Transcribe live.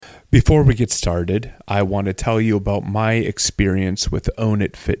Before we get started, I want to tell you about my experience with Own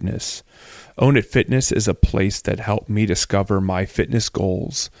It Fitness. Own It Fitness is a place that helped me discover my fitness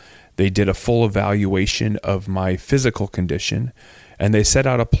goals. They did a full evaluation of my physical condition, and they set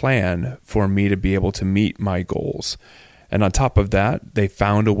out a plan for me to be able to meet my goals. And on top of that, they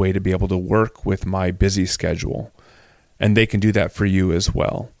found a way to be able to work with my busy schedule. And they can do that for you as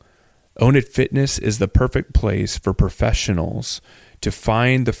well. Own It Fitness is the perfect place for professionals to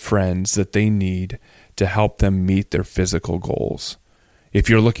find the friends that they need to help them meet their physical goals. If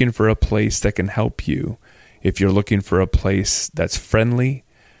you're looking for a place that can help you, if you're looking for a place that's friendly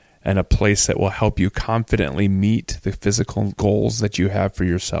and a place that will help you confidently meet the physical goals that you have for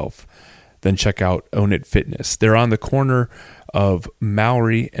yourself, then check out Own It Fitness. They're on the corner of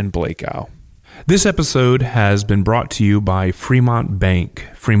Maury and Blakeow. This episode has been brought to you by Fremont Bank.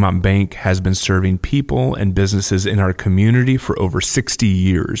 Fremont Bank has been serving people and businesses in our community for over 60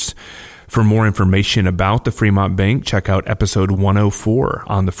 years. For more information about the Fremont Bank, check out episode 104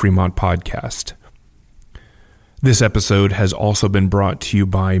 on the Fremont Podcast. This episode has also been brought to you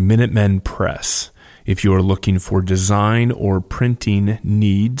by Minutemen Press. If you are looking for design or printing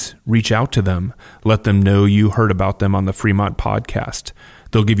needs, reach out to them. Let them know you heard about them on the Fremont Podcast.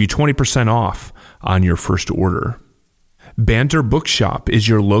 They'll give you 20% off on your first order. Banter Bookshop is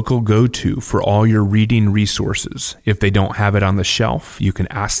your local go-to for all your reading resources. If they don't have it on the shelf, you can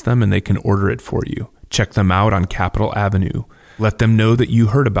ask them and they can order it for you. Check them out on Capitol Avenue. Let them know that you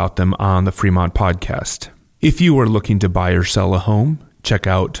heard about them on the Fremont Podcast. If you are looking to buy or sell a home, check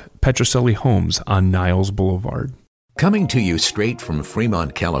out Petrocelli Homes on Niles Boulevard. Coming to you straight from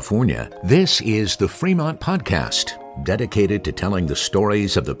Fremont, California, this is the Fremont Podcast, dedicated to telling the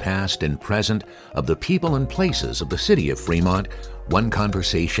stories of the past and present of the people and places of the city of Fremont, one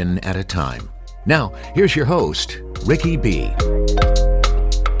conversation at a time. Now, here's your host, Ricky B.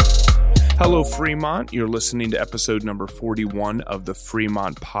 Hello, Fremont. You're listening to episode number 41 of the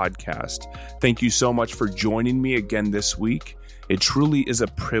Fremont Podcast. Thank you so much for joining me again this week. It truly is a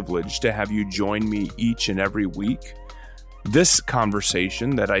privilege to have you join me each and every week. This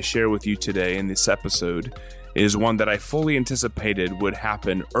conversation that I share with you today in this episode is one that I fully anticipated would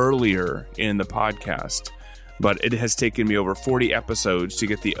happen earlier in the podcast, but it has taken me over 40 episodes to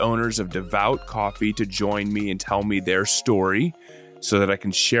get the owners of Devout Coffee to join me and tell me their story so that I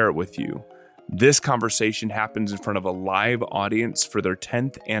can share it with you. This conversation happens in front of a live audience for their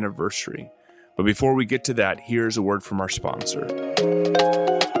 10th anniversary. But before we get to that, here's a word from our sponsor.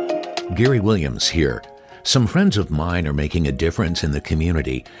 Gary Williams here. Some friends of mine are making a difference in the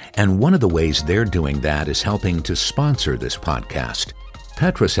community, and one of the ways they're doing that is helping to sponsor this podcast.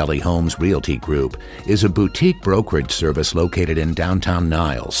 Petrocelli Homes Realty Group is a boutique brokerage service located in downtown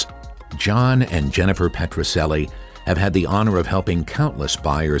Niles. John and Jennifer Petrocelli have had the honor of helping countless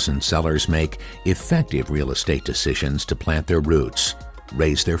buyers and sellers make effective real estate decisions to plant their roots,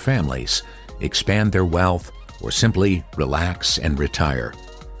 raise their families, expand their wealth, or simply relax and retire.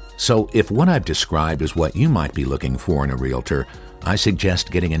 So if what I've described is what you might be looking for in a realtor, I suggest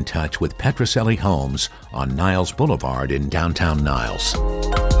getting in touch with Petrocelli Homes on Niles Boulevard in downtown Niles.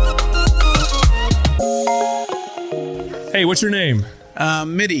 Hey, what's your name?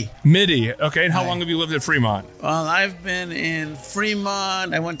 Mitty. Mitty. Okay, and how long have you lived in Fremont? Well, I've been in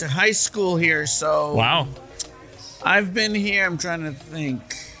Fremont. I went to high school here, so... Wow. I've been here, I'm trying to think.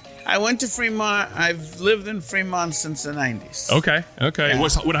 I went to Fremont. I've lived in Fremont since the 90s. Okay. Yeah.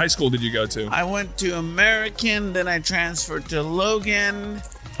 What high school did you go to? I went to American, then I transferred to Logan.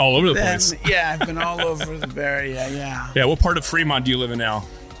 All over the place. Yeah, I've been all over the Bay Area, yeah. Yeah, what part of Fremont do you live in now?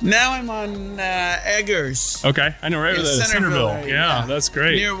 Now I'm on Eggers. Okay, I know right where that is. Centerville. Yeah, that's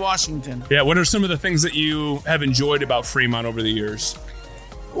great. Near Washington. Yeah, what are some of the things that you have enjoyed about Fremont over the years?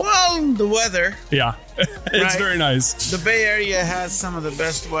 Well, the weather. Yeah, it's very nice. The Bay Area has some of the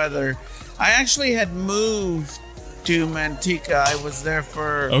best weather. I actually had moved to Manteca. I was there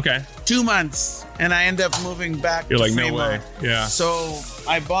for 2 months, and I ended up moving back to Fremont. No way. Yeah. So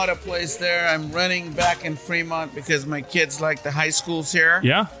I bought a place there. I'm running back in Fremont because my kids like the high schools here.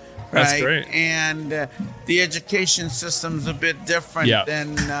 Yeah, that's great. And the education system's a bit different than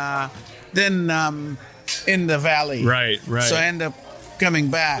in the valley. Right. So I end up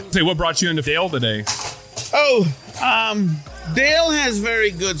coming back. Say, what brought you into Dale today? Dale has very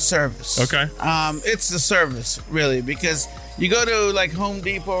good service. Okay. It's the service, really, because you go to like Home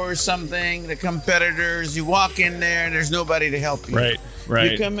Depot or something, the competitors, you walk in there and there's nobody to help you.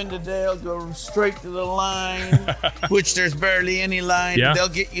 Right. You come into Dale, go straight to the line, which there's barely any line. Yeah. They'll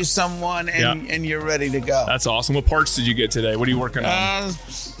get you someone and you're ready to go. That's awesome. What parts did you get today? What are you working on?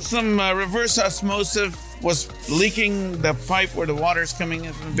 Some reverse osmosis was leaking the pipe where the water's coming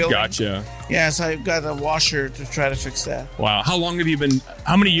in from the building. Gotcha. Yeah, so I got a washer to try to fix that. Wow. How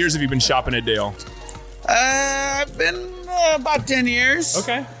many years have you been shopping at Dale? I've been about 10 years.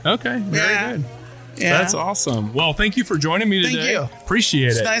 Okay. Very good. Yeah. That's awesome. Well, thank you for joining me today. Thank you. Appreciate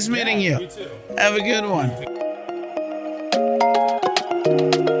it. It's nice meeting you. You too. Have a good one.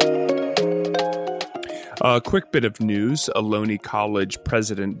 A quick bit of news. Ohlone College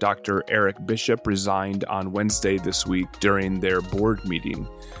President Dr. Eric Bishop resigned on Wednesday this week during their board meeting.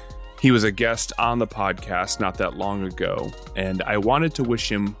 He was a guest on the podcast not that long ago, and I wanted to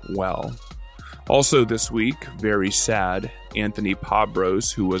wish him well. Also this week, very sad, Anthony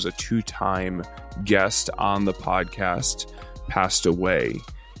Pabros, who was a 2-time guest on the podcast, passed away.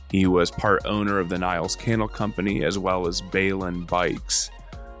 He was part owner of the Niles Candle Company as well as Balin Bikes.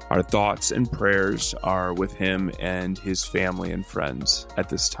 Our thoughts and prayers are with him and his family and friends at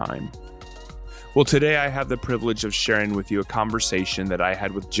this time. Well, today I have the privilege of sharing with you a conversation that I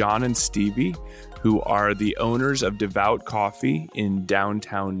had with John and Stevie, who are the owners of Devout Coffee in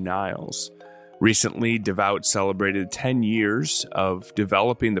downtown Niles. Recently, Devout celebrated 10 years of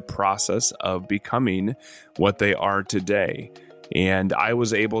developing the process of becoming what they are today. And I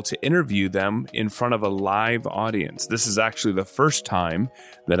was able to interview them in front of a live audience. This is actually the first time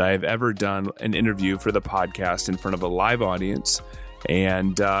that I've ever done an interview for the podcast in front of a live audience.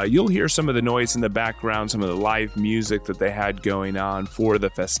 And you'll hear some of the noise in the background, some of the live music that they had going on for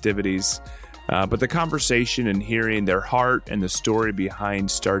the festivities. But the conversation and hearing their heart and the story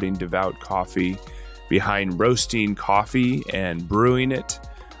behind starting Devout Coffee, behind roasting coffee and brewing it,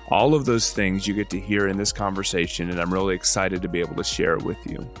 all of those things you get to hear in this conversation, and I'm really excited to be able to share it with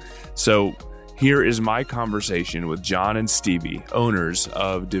you. So here is my conversation with John and Stevie, owners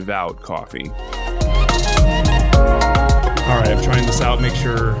of Devout Coffee. All right, I'm trying this out, make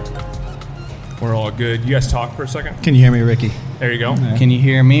sure we're all good. You guys talk for a second? Can you hear me, Ricky? There you go. Can you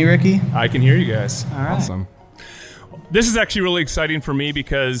hear me, Ricky? I can hear you guys. All right. Awesome. This is actually really exciting for me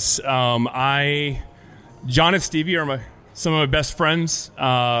because John and Stevie are some of my best friends.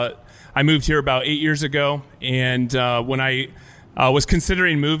 I moved here about 8 years ago, and when I was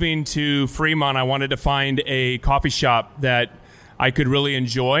considering moving to Fremont, I wanted to find a coffee shop that I could really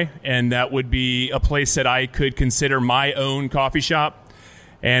enjoy, and that would be a place that I could consider my own coffee shop.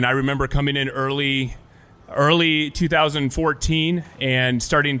 And I remember coming in early 2014 and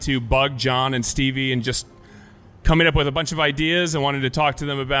starting to bug John and Stevie and just coming up with a bunch of ideas and wanted to talk to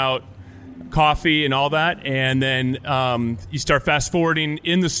them about coffee and all that. And then you start fast forwarding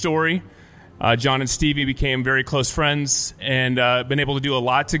in the story. John and Stevie became very close friends and been able to do a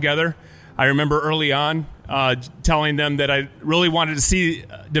lot together. I remember early on telling them that I really wanted to see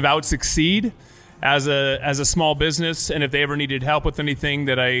Devout succeed as a small business, and if they ever needed help with anything,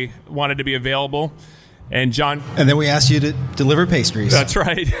 that I wanted to be available. And John, and then we asked you to deliver pastries. That's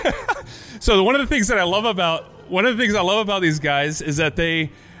right. So one of the things I love about these guys is that they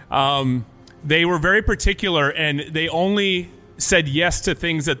were very particular, and they only said yes to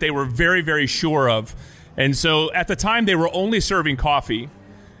things that they were very, very sure of. And so at the time, they were only serving coffee,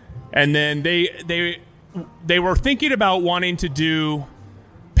 and then they were thinking about wanting to do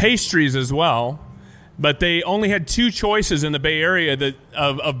pastries as well. But they only had 2 choices in the Bay Area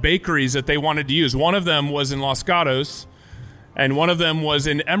of bakeries that they wanted to use. One of them was in Los Gatos, and one of them was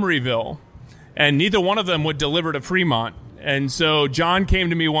in Emeryville. And neither one of them would deliver to Fremont. And so John came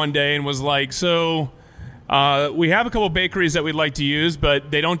to me one day and was like, so we have a couple bakeries that we'd like to use,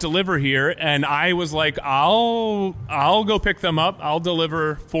 but they don't deliver here. And I was like, I'll go pick them up. I'll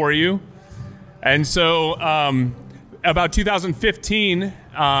deliver for you. And so about 2015,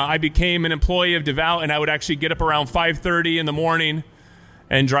 I became an employee of Devout, and I would actually get up around 5:30 in the morning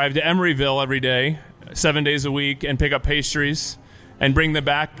and drive to Emeryville every day, 7 days a week, and pick up pastries and bring them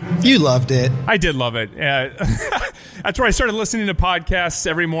back. You loved it. I did love it. That's where I started listening to podcasts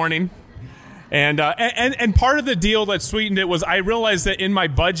every morning. And part of the deal that sweetened it was I realized that in my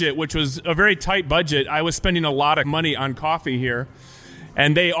budget, which was a very tight budget, I was spending a lot of money on coffee here.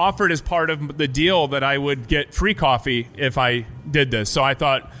 And they offered as part of the deal that I would get free coffee if I did this. So I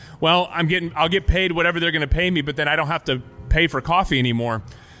thought, well, I'll get paid whatever they're going to pay me, but then I don't have to pay for coffee anymore.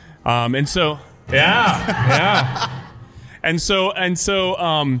 And so for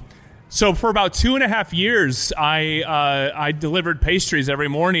about 2.5 years, I delivered pastries every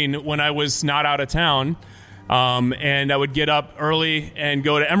morning when I was not out of town. And I would get up early and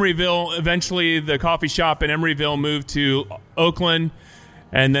go to Emeryville. Eventually, the coffee shop in Emeryville moved to Oakland.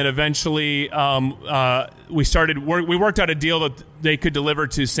 And then eventually we worked out a deal that they could deliver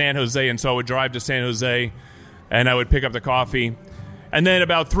to San Jose. And so I would drive to San Jose and I would pick up the coffee. And then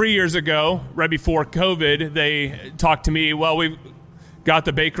about 3 years ago, right before COVID, they talked to me. Well, we've got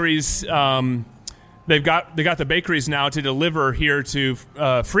the bakeries. They got the bakeries now to deliver here to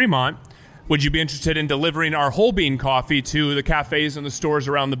Fremont. Would you be interested in delivering our whole bean coffee to the cafes and the stores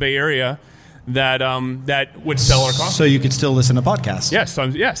around the Bay Area that would sell our coffee? So you could still listen to podcasts.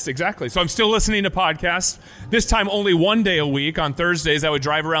 Yes, exactly. So I'm still listening to podcasts. This time only one day a week. On Thursdays, I would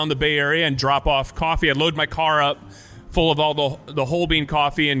drive around the Bay Area and drop off coffee. I'd load my car up full of all the whole bean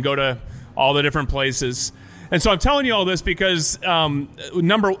coffee and go to all the different places. And so I'm telling you all this because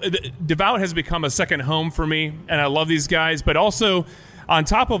Devout has become a second home for me, and I love these guys. But also, on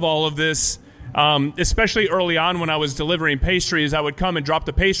top of all of this, especially early on when I was delivering pastries, I would come and drop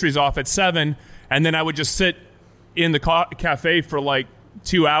the pastries off at 7, and then I would just sit in the cafe for like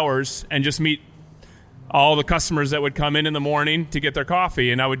 2 hours and just meet all the customers that would come in the morning to get their coffee,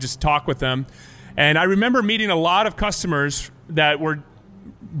 and I would just talk with them. And I remember meeting a lot of customers that were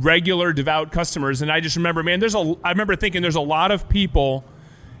regular Devout customers, and I just remember, man, I remember thinking there's a lot of people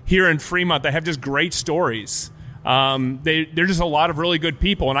here in Fremont that have just great stories. They're just a lot of really good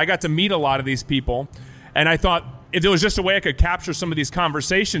people, and I got to meet a lot of these people, and I thought if there was just a way I could capture some of these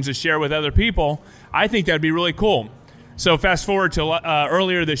conversations to share with other people, I think that'd be really cool. So fast forward to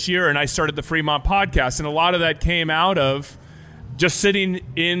earlier this year, and I started the Fremont podcast, and a lot of that came out of just sitting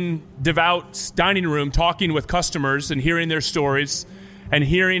in Devout's dining room talking with customers and hearing their stories and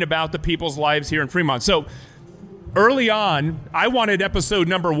hearing about the people's lives here in Fremont. So early on, I wanted episode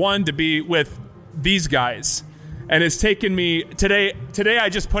number 1 to be with these guys. And it's taken me, today I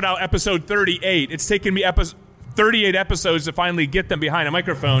just put out episode 38. It's taken me 38 episodes to finally get them behind a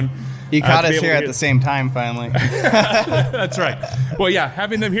microphone. You caught us here at the same time, finally. That's right. Well, yeah,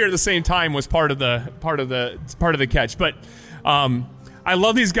 having them here at the same time was part of the catch. But I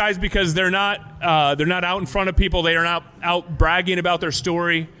love these guys because they're not out in front of people. They are not out bragging about their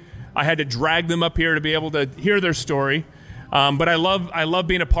story. I had to drag them up here to be able to hear their story. But I love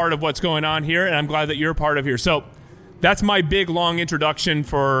being a part of what's going on here, and I'm glad that you're a part of here. So that's my big, long introduction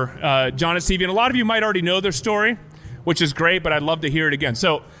for John and Stevie. And a lot of you might already know their story, which is great, but I'd love to hear it again.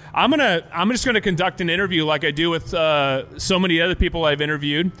 So I'm just gonna conduct an interview like I do with so many other people I've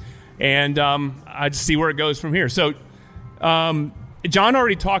interviewed, and I just see where it goes from here. So John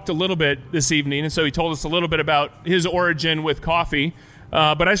already talked a little bit this evening, and so he told us a little bit about his origin with coffee.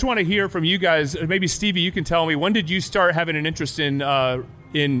 But I just want to hear from you guys. Maybe Stevie, you can tell me, when did you start having an interest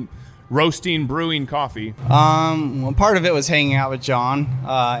in roasting, brewing coffee? Well, part of it was hanging out with John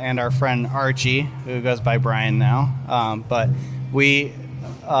and our friend Archie, who goes by Brian now. But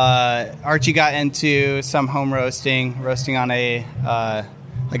Archie got into some home roasting on a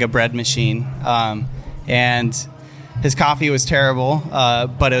bread machine, and his coffee was terrible,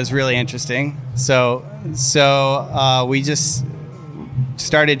 but it was really interesting. So we just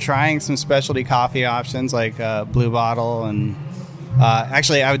started trying some specialty coffee options like Blue Bottle, and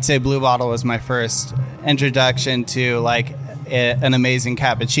actually I would say Blue Bottle was my first introduction to like an amazing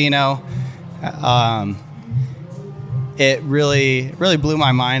cappuccino. It really blew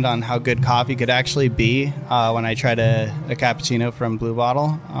my mind on how good coffee could actually be when I tried a cappuccino from Blue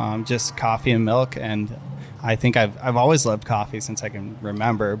Bottle, just coffee and milk. And I think I've always loved coffee since I can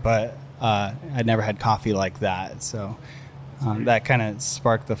remember, but I'd never had coffee like that. So that kind of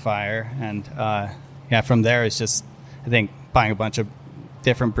sparked the fire. And from there it's just, I think, buying a bunch of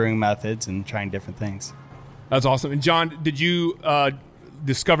different brewing methods and trying different things. That's awesome. And John, did you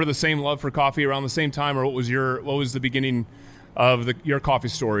discover the same love for coffee around the same time, or what was the beginning of your coffee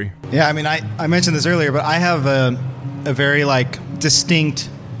story? Yeah, I mean, I mentioned this earlier, but I have a very distinct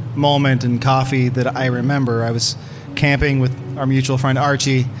moment in coffee that I remember. I was camping with our mutual friend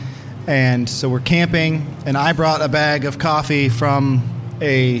Archie, and so we're camping, and I brought a bag of coffee from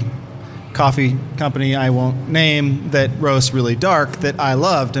a coffee company I won't name that roasts really dark that I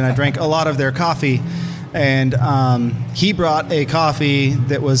loved, and I drank a lot of their coffee. And he brought a coffee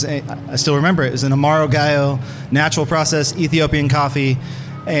that was, I still remember it was an Amaro Gallo natural process Ethiopian coffee,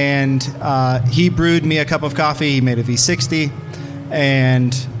 and he brewed me a cup of coffee. He made a V60,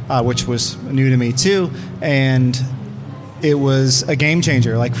 and which was new to me too, and it was a game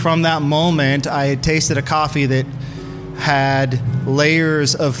changer. Like, from that moment, I had tasted a coffee that had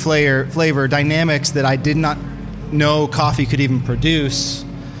layers of flavor dynamics that I did not know coffee could even produce.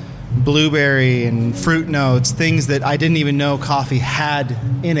 Blueberry and fruit notes, things that I didn't even know coffee had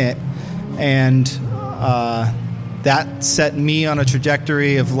in it. And that set me on a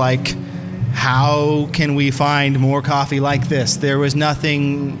trajectory of how can we find more coffee like this? There was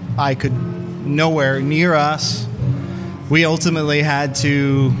nothing nowhere near us. We ultimately had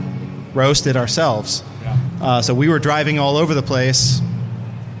to roast it ourselves. So we were driving all over the place.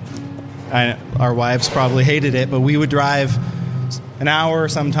 Our wives probably hated it, but we would drive an hour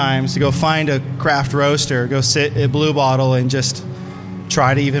sometimes to go find a craft roaster, go sit at Blue Bottle and just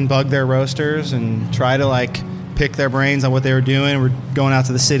try to even bug their roasters and try to like pick their brains on what they were doing. We're going out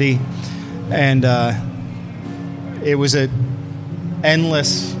to the city, and it was a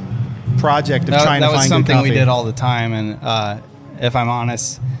endless project of trying to find good coffee. That was something we did all the time, and if I'm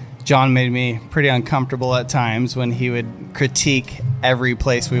honest, John made me pretty uncomfortable at times when he would critique every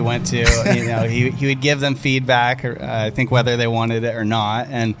place we went to. You know, he would give them feedback, I think whether they wanted it or not,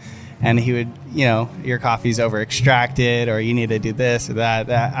 and he would, you know, your coffee's over extracted, or you need to do this or that.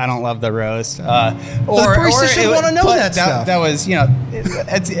 I don't love the roast. Or the barista should want to know that stuff. That was, you know,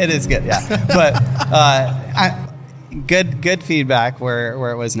 it is good, yeah. But good feedback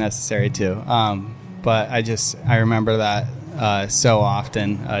where it was necessary too. But I remember that so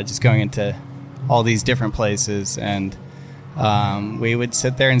often, just going into all these different places, and we would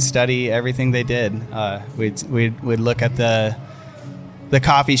sit there and study everything they did. We'd look at the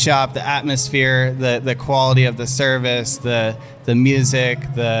coffee shop, the atmosphere, the quality of the service, the music,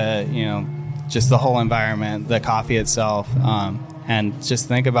 just the whole environment, the coffee itself, and just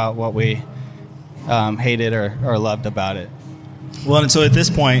think about what we hated or loved about it. Well, and so at this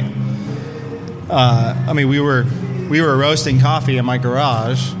point, we were roasting coffee in my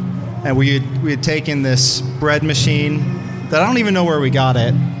garage, and we had taken this bread machine that I don't even know where we got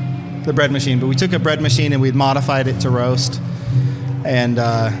it, the bread machine, but we took a bread machine and we'd modified it to roast, and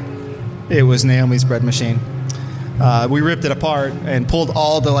it was Naomi's bread machine. We ripped it apart and pulled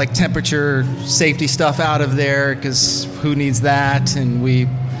all the like temperature safety stuff out of there, because who needs that? And we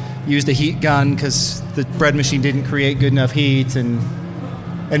used a heat gun because the bread machine didn't create good enough heat, and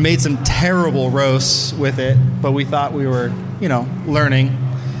made some terrible roasts with it, but we thought we were, learning.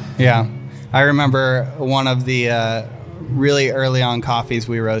 Yeah. I remember one of the really early on coffees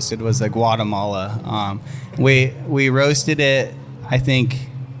we roasted was a Guatemala. We roasted it, I think,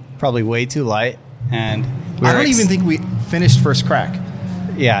 probably way too light, and I don't even think we finished first crack.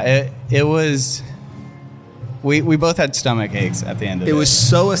 Yeah, it was. We both had stomach aches at the end of it. It was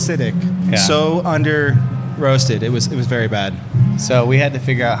so acidic, so under roasted. It was very bad. So we had to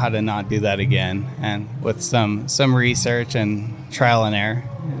figure out how to not do that again, and with some research and trial and error.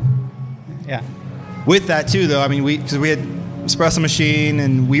 Yeah. With that too, though, because we had espresso machine,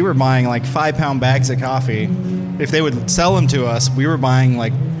 and we were buying like 5-pound bags of coffee. If they would sell them to us, we were buying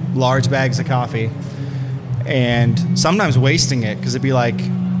like large bags of coffee, and sometimes wasting it because it'd be like,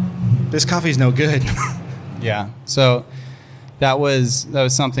 this coffee's no good. Yeah. So that was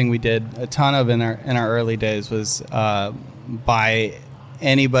something we did a ton of in our early days, was buy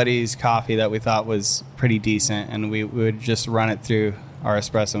anybody's coffee that we thought was pretty decent, and we would just run it through our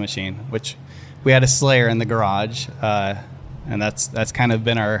espresso machine, which we had a Slayer in the garage, and that's kind of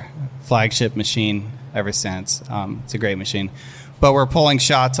been our flagship machine ever since. It's a great machine, but we're pulling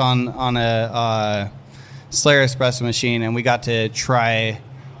shots on a Slayer espresso machine, and we got to try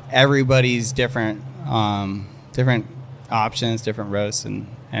everybody's different options, different roasts,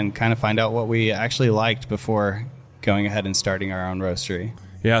 and kind of find out what we actually liked before going ahead and starting our own roastery.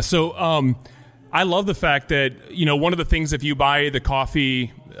 Yeah, so I love the fact that, one of the things, if you buy the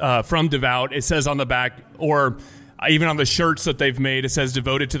coffee from Devout, it says on the back, or even on the shirts that they've made, it says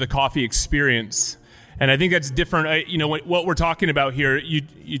devoted to the coffee experience. And I think that's different. What we're talking about here,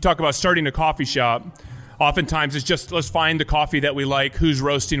 you talk about starting a coffee shop. Oftentimes it's just, let's find the coffee that we like, who's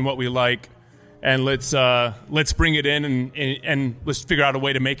roasting what we like, and let's bring it in and let's figure out a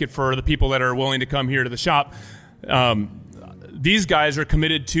way to make it for the people that are willing to come here to the shop. These guys are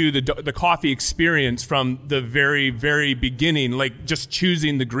committed to the coffee experience from the very, very beginning, like just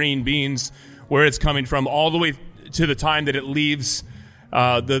choosing the green beans, where it's coming from, all the way to the time that it leaves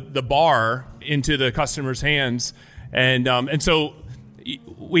the bar into the customer's hands. And so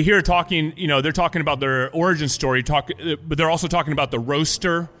we hear talking, they're talking about their origin story, but they're also talking about the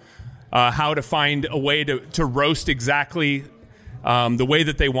roaster, how to find a way to roast exactly the way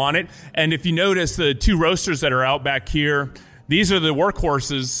that they want it. And if you notice, the two roasters that are out back here, these are the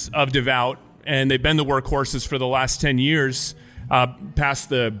workhorses of Devout, and they've been the workhorses for the last 10 years, past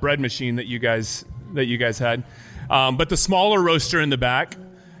the bread machine that you guys had. But the smaller roaster in the back,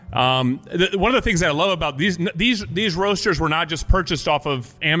 one of the things that I love about these roasters were not just purchased off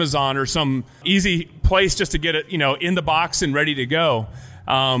of Amazon or some easy place just to get it, in the box and ready to go.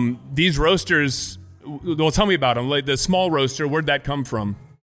 These roasters, well, tell me about them. Like the small roaster, where'd that come from?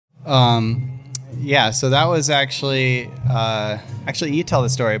 Yeah, so that was actually you tell the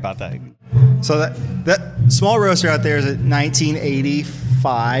story about that. So that small roaster out there is a 1980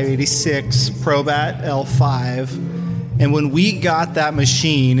 86 Probat L5. And when we got that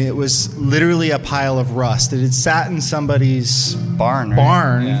machine, it was literally a pile of rust. It had sat in somebody's barn.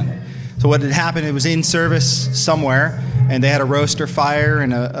 Yeah. So what had happened, it was in service somewhere, and they had a roaster fire,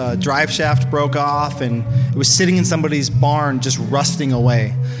 and a drive shaft broke off, and it was sitting in somebody's barn just rusting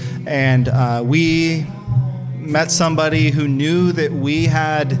away. And we met somebody who knew that we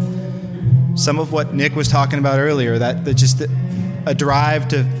had some of what Nick was talking about earlier, that just a drive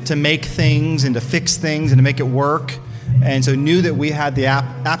to make things and to fix things and to make it work. And so knew that we had the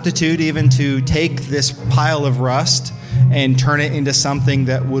aptitude even to take this pile of rust and turn it into something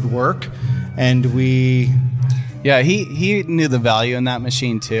that would work. And we... Yeah, he knew the value in that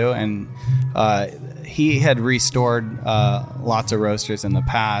machine too. And he had restored lots of roasters in the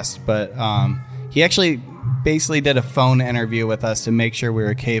past, but he actually basically did a phone interview with us to make sure we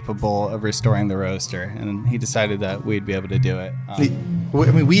were capable of restoring the roaster. And he decided that we'd be able to do it.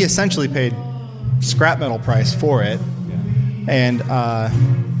 We essentially paid scrap metal price for it. And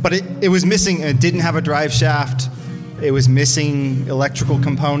but it was missing. It didn't have a drive shaft. It was missing electrical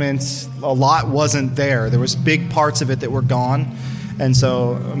components. A lot wasn't there. There was big parts of it that were gone. And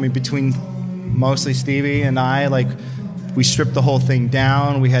so, between mostly Stevie and I, we stripped the whole thing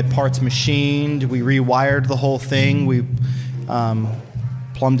down. We had parts machined. We rewired the whole thing. We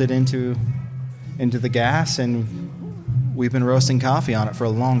plumbed it into the gas, and we've been roasting coffee on it for a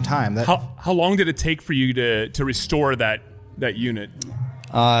long time. How long did it take for you to restore that unit?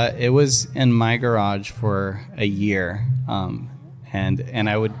 It was in my garage for a year, and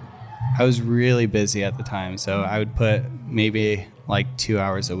I was really busy at the time, so I would put maybe 2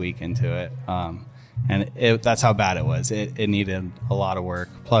 hours a week into it, and that's how bad it was. It needed a lot of work.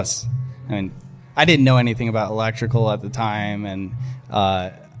 Plus, I didn't know anything about electrical at the time, and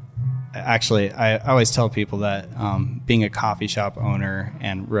actually, I always tell people that being a coffee shop owner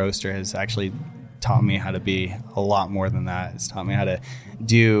and roaster has actually taught me how to be a lot more than that. It's taught me how to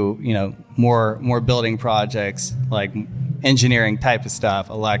do, more building projects, like engineering type of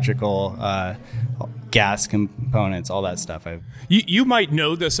stuff, electrical, gas components, all that stuff. You might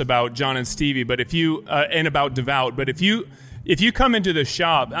know this about John and Stevie, but if you and about Devout, but if you come into the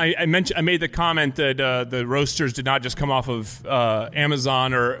shop, I made the comment that the roasters did not just come off of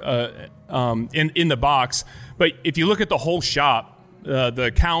Amazon or in the box, but if you look at the whole shop,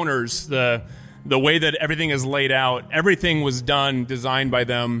 the counters, the way that everything is laid out, everything was designed by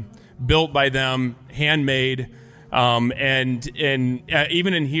them, built by them, handmade, and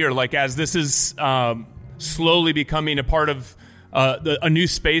even in here, as this is slowly becoming a part of a new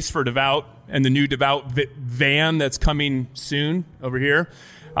space for Devout and the new Devout van that's coming soon over here.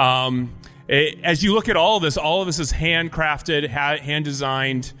 As you look at all of this is handcrafted, hand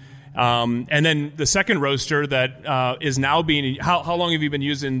designed. And then the second roaster that is now being... How long have you been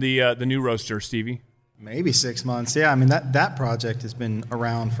using the new roaster, Stevie? Maybe 6 months. Yeah, that project has been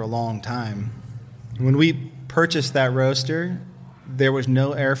around for a long time. When we purchased that roaster, there was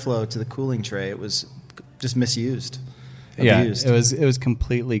no airflow to the cooling tray. It was just misused. Abused. Yeah, it was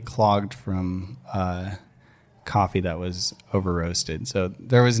completely clogged from coffee that was over roasted. So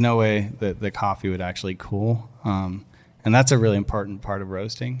there was no way that the coffee would actually cool. And that's a really important part of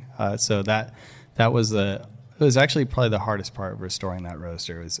roasting. So that was it was actually probably the hardest part of restoring that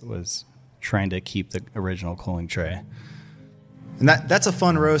roaster was trying to keep the original cooling tray. And that's a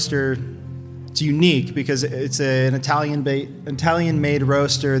fun roaster. It's unique because it's an Italian-made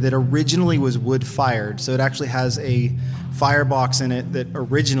roaster that originally was wood-fired. So it actually has a firebox in it that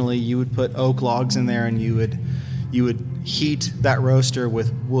originally you would put oak logs in there, and you would heat that roaster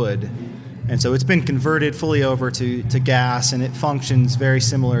with wood. And so it's been converted fully over to gas, and it functions very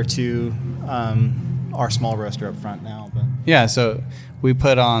similar to our small roaster up front now. But yeah, so we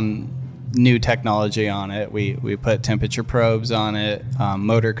put on new technology on it. We put temperature probes on it,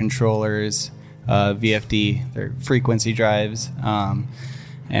 motor controllers, VFD, they're frequency drives, and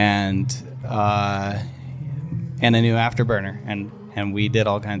a new afterburner, and we did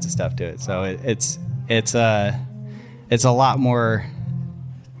all kinds of stuff to it. So it's a lot more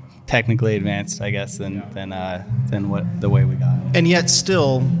technically advanced, I guess, than what the way we got it. And yet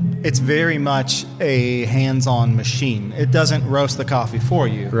still, it's very much a hands-on machine. It doesn't roast the coffee for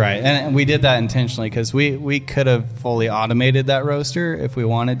you. Right, and we did that intentionally because we could have fully automated that roaster if we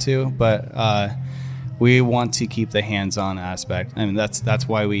wanted to, but we want to keep the hands-on aspect. I mean, that's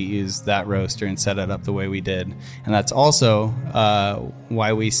why we used that roaster and set it up the way we did. And that's also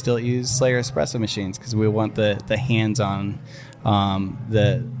why we still use Slayer espresso machines, because we want the hands-on,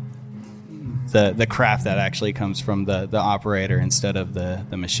 the craft that actually comes from the operator instead of the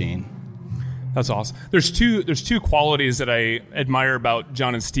machine. That's awesome. There's two qualities that I admire about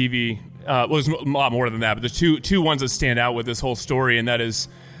John and Stevie. Well, there's a lot more than that, but there's two ones that stand out with this whole story, and that is,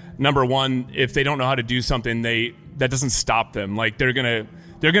 number one, if they don't know how to do something, that doesn't stop them. Like they're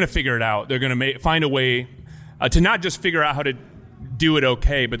gonna figure it out. They're gonna find a way to not just figure out how to do it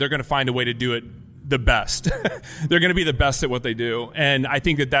okay, but they're gonna find a way to do it the best. They're gonna be the best at what they do, and I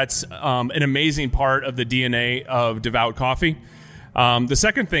think that's an amazing part of the DNA of Devout Coffee. The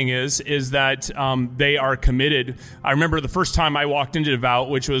second thing is that they are committed. I remember the first time I walked into Devout,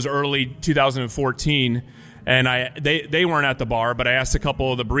 which was early 2014, and they weren't at the bar, but I asked a couple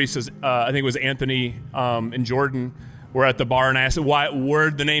of the baristas, I think it was Anthony and Jordan, were at the bar, and I asked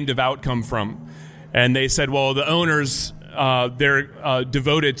where'd the name Devout come from? And they said, well, the owners, they're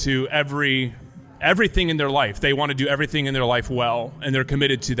devoted to everything in their life. They want to do everything in their life well, and they're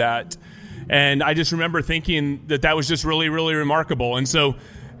committed to that. And I just remember thinking that was just really, really remarkable. And so,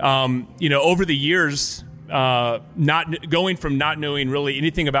 over the years, going from not knowing really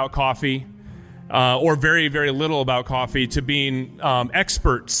anything about coffee, or very, very little about coffee, to being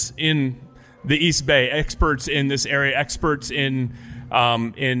experts in the East Bay, experts in this area, experts in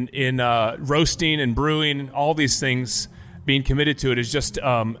roasting and brewing, all these things, being committed to it is just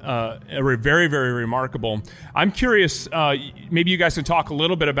very, very remarkable. I'm curious, maybe you guys can talk a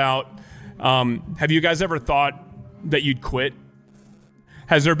little bit about, have you guys ever thought that you'd quit?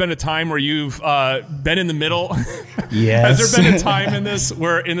 Has there been a time where you've been in the middle? Yes. Has there been a time in this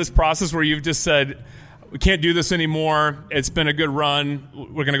process where you've just said, we can't do this anymore, it's been a good run,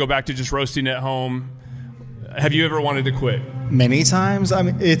 we're going to go back to just roasting at home? Have you ever wanted to quit? Many times. I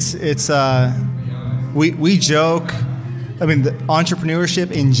mean, it's we joke. I mean, the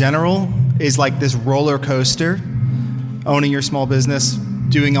entrepreneurship in general is like this roller coaster. Owning your small business,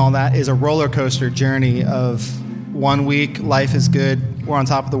 doing all that is a roller coaster journey of 1 week, life is good, we're on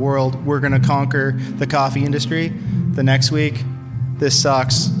top of the world, we're going to conquer the coffee industry. The next week, this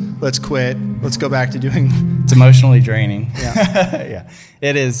sucks, let's quit, let's go back to doing... It's emotionally draining. Yeah. Yeah.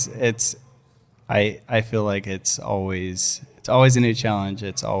 It is. I feel like it's always a new challenge.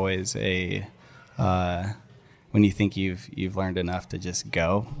 It's always when you think you've learned enough to just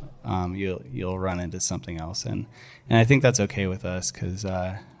go, you'll run into something else, and I think that's okay with us because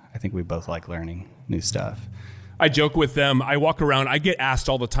I think we both like learning new stuff. I joke with them. I walk around. I get asked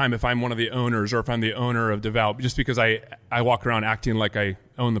all the time if I'm one of the owners or if I'm the owner of Devout, just because I walk around acting like I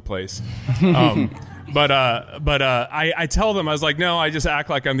own the place. But I tell them, I was like, no, I just act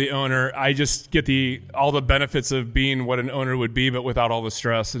like I'm the owner. I just get all the benefits of being what an owner would be, but without all the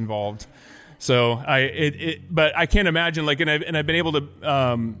stress involved. So but I can't imagine, like, and I've been able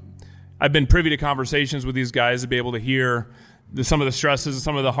to, I've been privy to conversations with these guys to be able to hear some of the stresses and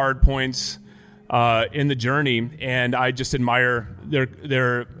some of the hard points in the journey, and I just admire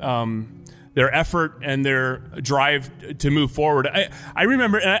their effort and their drive to move forward. I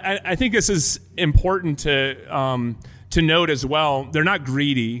remember, and I think this is important to note as well. They're not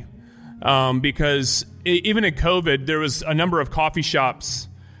greedy, because even in COVID, there was a number of coffee shops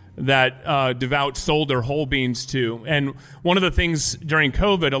that Devout sold their whole beans to. And one of the things during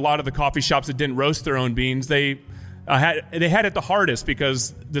COVID, a lot of the coffee shops that didn't roast their own beans, they had it the hardest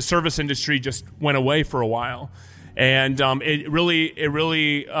because the service industry just went away for a while. And it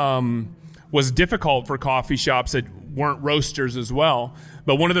really was difficult for coffee shops that weren't roasters as well.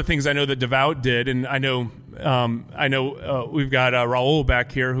 But one of the things I know that Devout did, and I know we've got Raul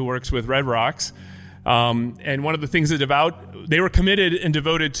back here who works with Red Rocks. And one of the things that Devout, they were committed and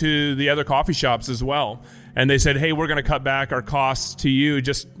devoted to the other coffee shops as well. And they said, hey, we're going to cut back our costs to you.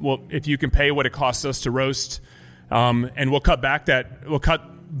 If you can pay what it costs us to roast, and we'll cut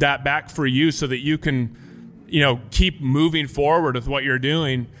that back for you so that you can, keep moving forward with what you're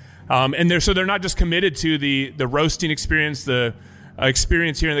doing. And they're not just committed to the roasting experience, the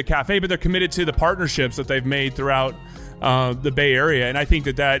experience here in the cafe, but they're committed to the partnerships that they've made throughout the Bay Area. And I think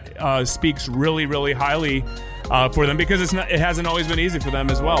that speaks really, really highly for them, because it hasn't always been easy for them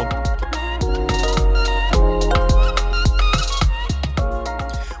as well.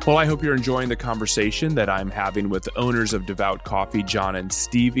 Well, I hope you're enjoying the conversation that I'm having with the owners of Devout Coffee, John and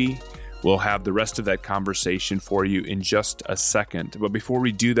Stevie. We'll have the rest of that conversation for you in just a second. But before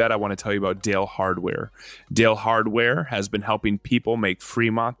we do that, I want to tell you about Dale Hardware. Dale Hardware has been helping people make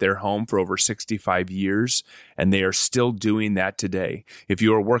Fremont their home for over 65 years, and they are still doing that today. If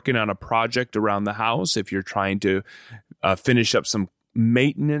you are working on a project around the house, if you're trying to finish up some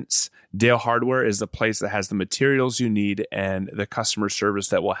maintenance, Dale Hardware is the place that has the materials you need and the customer service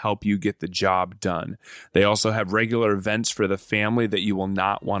that will help you get the job done. They also have regular events for the family that you will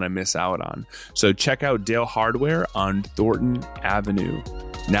not want to miss out on. So check out Dale Hardware on Thornton Avenue.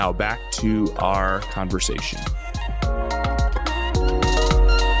 Now back to our conversation.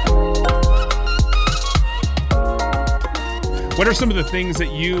 What are some of the things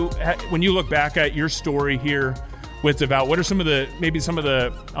that you, when you look back at your story here with Devout, what are some of the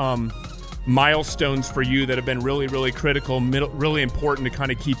milestones for you that have been really, really critical, really important to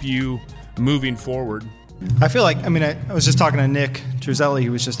kind of keep you moving forward? I feel like, I was just talking to Nick Truzelli,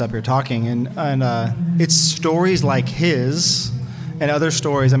 who was just up here talking, and it's stories like his and other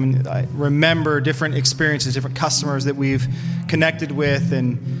stories. I remember different experiences, different customers that we've connected with,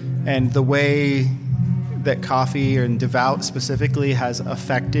 and the way that coffee and Devout specifically has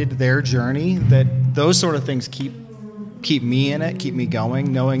affected their journey, that those sort of things keep me in it, keep me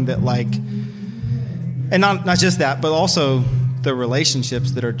going, knowing that, like, and not just that, but also the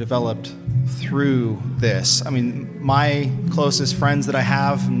relationships that are developed through this. My closest friends that I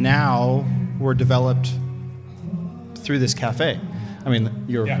have now were developed through this cafe.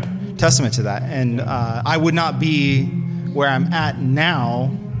 You're testament to that. And I would not be where I'm at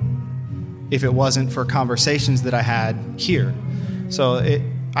now if it wasn't for conversations that I had here. So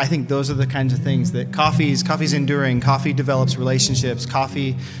I think those are the kinds of things that coffee's enduring. Coffee develops relationships.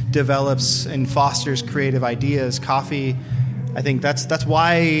 Coffee develops and fosters creative ideas. Coffee, I think that's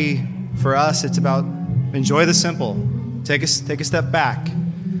why for us it's about enjoy the simple. Take a step back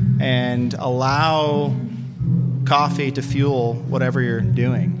and allow coffee to fuel whatever you're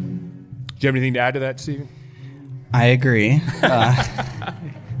doing. Do you have anything to add to that, Stevie? I agree.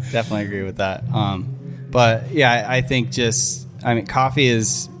 Definitely agree with that. But yeah, I think coffee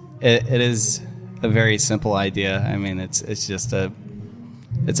is a very simple idea. It's just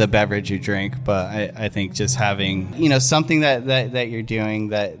it's a beverage you drink, but I think just having something that you're doing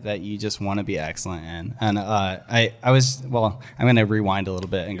that you just want to be excellent in. And I'm going to rewind a little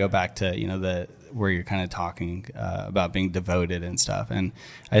bit and go back to where you're kind of talking about being devoted and stuff. And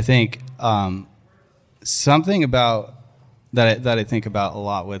I think something about that I think about a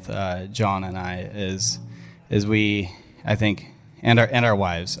lot with John and I is we, I think, and our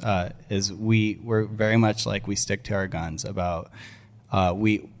wives, is we're very much like we stick to our guns about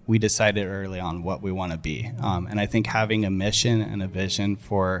we decided early on what we want to be, and I think having a mission and a vision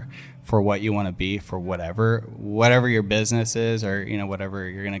for what you want to be, for whatever your business is, or whatever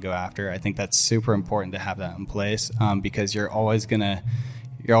you're going to go after, I think that's super important to have that in place, because you're always gonna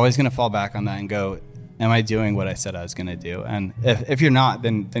fall back on that and go, am I doing what I said I was going to do? And if you're not,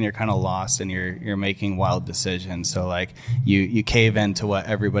 then you're kind of lost and you're making wild decisions. So like you cave into what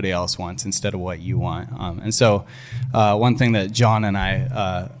everybody else wants instead of what you want. And so one thing that John and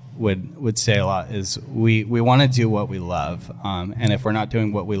I would say a lot is we want to do what we love. And if we're not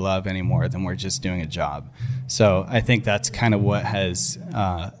doing what we love anymore, then we're just doing a job. So I think that's kind of what has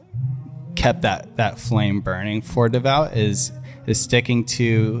kept that flame burning for Devout is sticking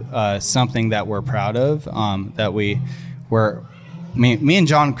to something that we're proud of, that me and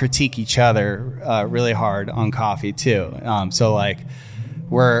John critique each other really hard on coffee too. So like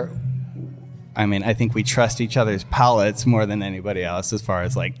I think we trust each other's palates more than anybody else as far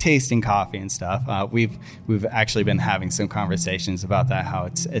as like tasting coffee and stuff. We've actually been having some conversations about that, how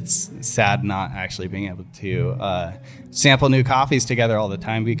it's sad not actually being able to sample new coffees together all the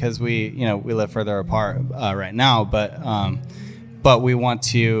time because we live further apart right now, but we want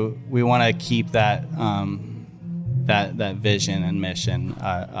to keep that that vision and mission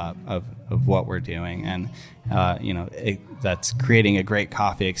of what we're doing, and that's creating a great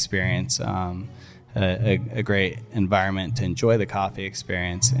coffee experience, a great environment to enjoy the coffee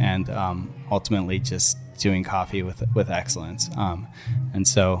experience, and ultimately just doing coffee with excellence. And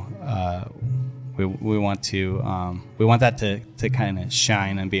so we want that to kind of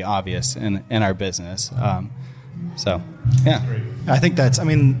shine and be obvious in our business. So, yeah, I think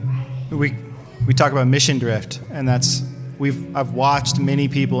we talk about mission drift, and I've watched many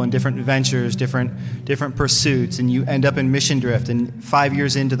people in different ventures, different pursuits, and you end up in mission drift. And 5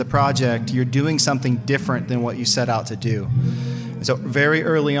 years into the project, you're doing something different than what you set out to do. And so very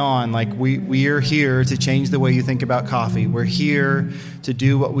early on, like we are here to change the way you think about coffee. We're here to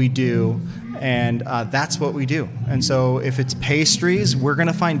do what we do, and that's what we do. And so if it's pastries, we're going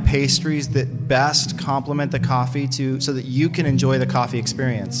to find pastries that best complement the coffee so that you can enjoy the coffee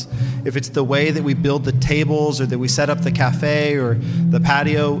experience. If it's the way that we build the tables or that we set up the cafe or the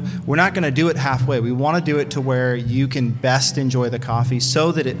patio, we're not going to do it halfway. We want to do it to where you can best enjoy the coffee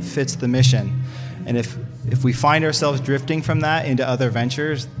so that it fits the mission. And if if we find ourselves drifting from that into other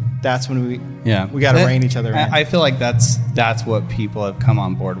ventures, that's when we got to rein each other in. I feel like that's what people have come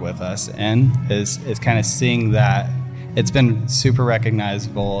on board with us in is kind of seeing that it's been super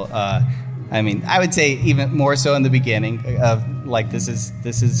recognizable. I mean, I would say even more so in the beginning of like this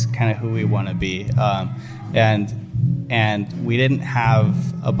is kind of who we want to be, and we didn't have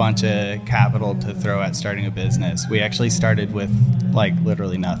a bunch of capital to throw at starting a business. We actually started with like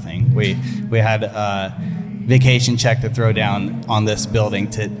literally nothing. We had a vacation check to throw down on this building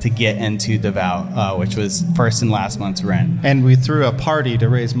to get into Devout, which was first and last month's rent. And we threw a party to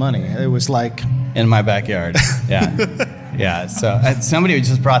raise money. It was like in my backyard. Yeah. Yeah, so somebody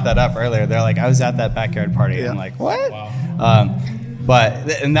just brought that up earlier. They're like, I was at that backyard party. Yeah. I'm like, what? Wow.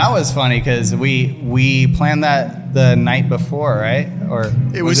 And that was funny because we planned that the night before, right? Or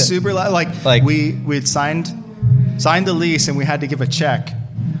it was super like we'd signed the lease and we had to give a check,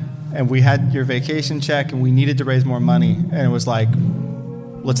 and we had your vacation check and we needed to raise more money, and it was like,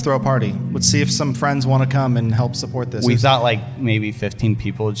 let's throw a party. Let's see if some friends want to come and help support this. We thought like maybe 15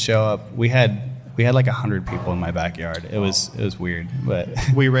 people would show up. We had like 100 people in my backyard. It was weird, but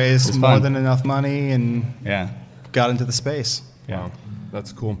we raised more than enough money and got into the space. Yeah, wow.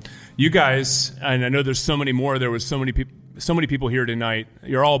 That's cool. You guys, and I know there's so many more. There was so many people here tonight.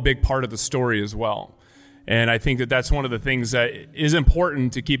 You're all a big part of the story as well, and I think that's one of the things that is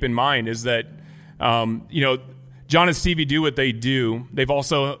important to keep in mind is that John and Stevie do what they do. They've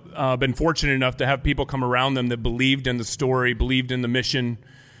also been fortunate enough to have people come around them that believed in the story, believed in the mission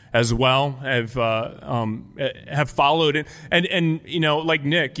as well, have followed it. And like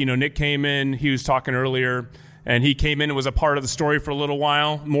Nick, Nick came in, he was talking earlier, and he came in and was a part of the story for a little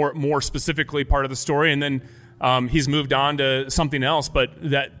while, more specifically part of the story, and then he's moved on to something else, but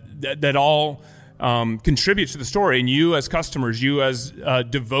that all contributes to the story. And you as customers, you as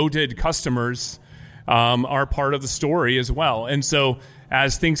devoted customers are part of the story as well. And so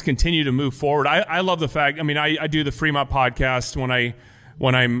as things continue to move forward, I love the fact, I do the Fremont podcast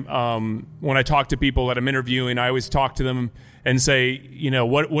when I talk to people that I'm interviewing. I always talk to them and say,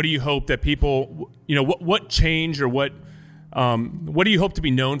 what do you hope that people, what change or what do you hope to be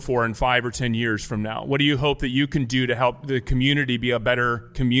known for in 5 or 10 years from now? What do you hope that you can do to help the community be a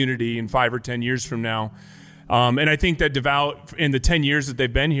better community in 5 or 10 years from now? And I think that Devout, in the 10 years that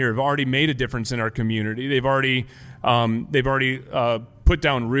they've been here, have already made a difference in our community. They've already put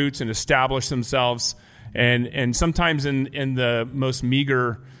down roots and established themselves. And sometimes in the most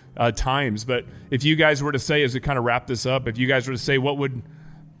meager times. But if you guys were to say, as we kind of wrap this up, if you guys were to say, what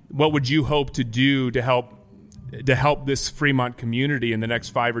would you hope to do to help this Fremont community in the next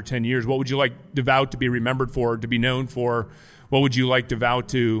 5 or 10 years? What would you like Devout to be remembered for, to be known for? What would you like Devout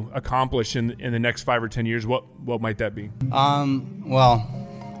to accomplish in the next 5 or 10 years? What might that be? Well,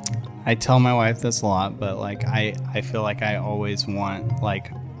 I tell my wife this a lot, but like I feel like I always want like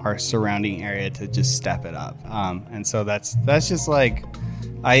our surrounding area to just step it up, and so that's just like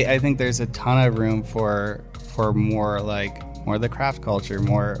I think there's a ton of room for more of the craft culture,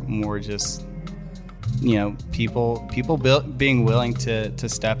 more just people being willing to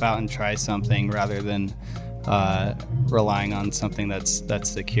step out and try something rather than relying on something that's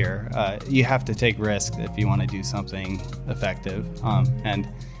secure. You have to take risks if you want to do something effective,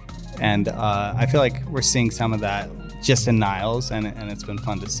 and I feel like we're seeing some of that just in Niles, and it's been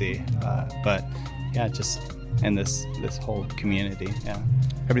fun to see. But yeah, just in this whole community. Yeah.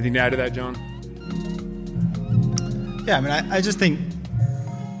 Anything to add to that, John? Yeah, I just think,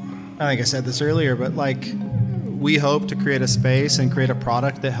 I think I said this earlier, but like we hope to create a space and create a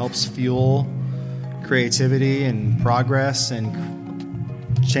product that helps fuel creativity and progress and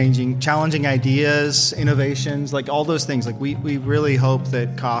challenging ideas, innovations, like all those things. Like we really hope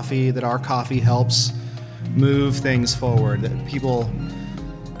that our coffee helps move things forward, that people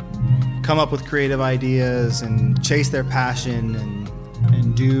come up with creative ideas and chase their passion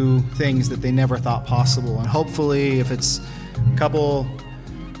and do things that they never thought possible. And hopefully if it's a couple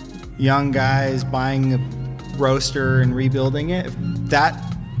young guys buying a roaster and rebuilding it, if that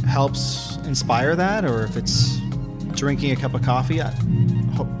helps inspire that, or if it's drinking a cup of coffee,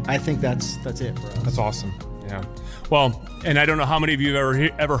 I think that's it for us. That's awesome. Yeah. Well, and I don't know how many of you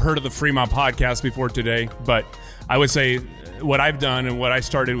have ever heard of the Fremont podcast before today, but I would say what I've done and what I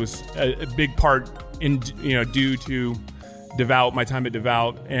started was a big part in due to Devout, my time at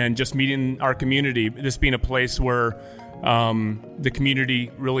Devout, and just meeting our community. This being a place where the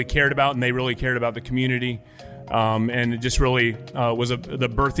community really cared about, and they really cared about the community. And it just really was the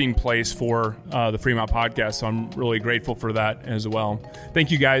birthing place for the Fremont podcast. So I'm really grateful for that as well.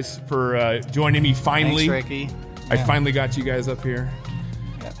 Thank you guys for joining me finally. Thanks, Ricky. I finally got you guys up here.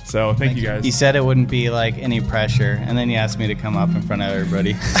 Yeah. So thank you guys. He said it wouldn't be like any pressure, and then he asked me to come up in front of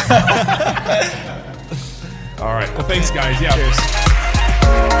everybody. All right. Well, thanks, guys. Yeah. Cheers.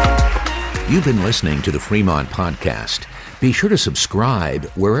 You've been listening to the Fremont Podcast. Be sure to subscribe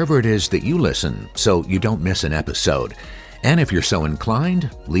wherever it is that you listen so you don't miss an episode. And if you're so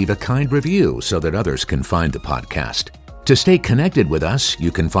inclined, leave a kind review so that others can find the podcast. To stay connected with us,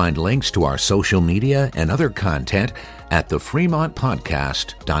 you can find links to our social media and other content at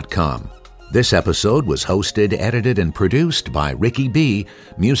thefremontpodcast.com. This episode was hosted, edited, and produced by Ricky B.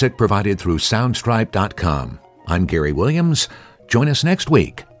 Music provided through Soundstripe.com. I'm Gary Williams. Join us next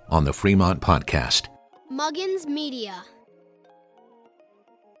week on the Fremont Podcast. Muggins Media.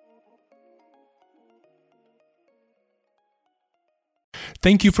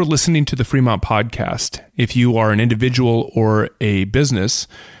 Thank you for listening to the Fremont Podcast. If you are an individual or a business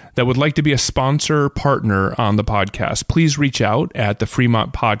that would like to be a sponsor partner on the podcast, please reach out at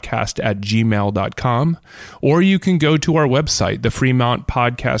thefremontpodcast@gmail.com, or you can go to our website,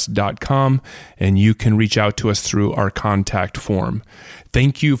 thefremontpodcast.com, and you can reach out to us through our contact form.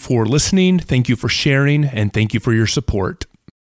 Thank you for listening, thank you for sharing, and thank you for your support.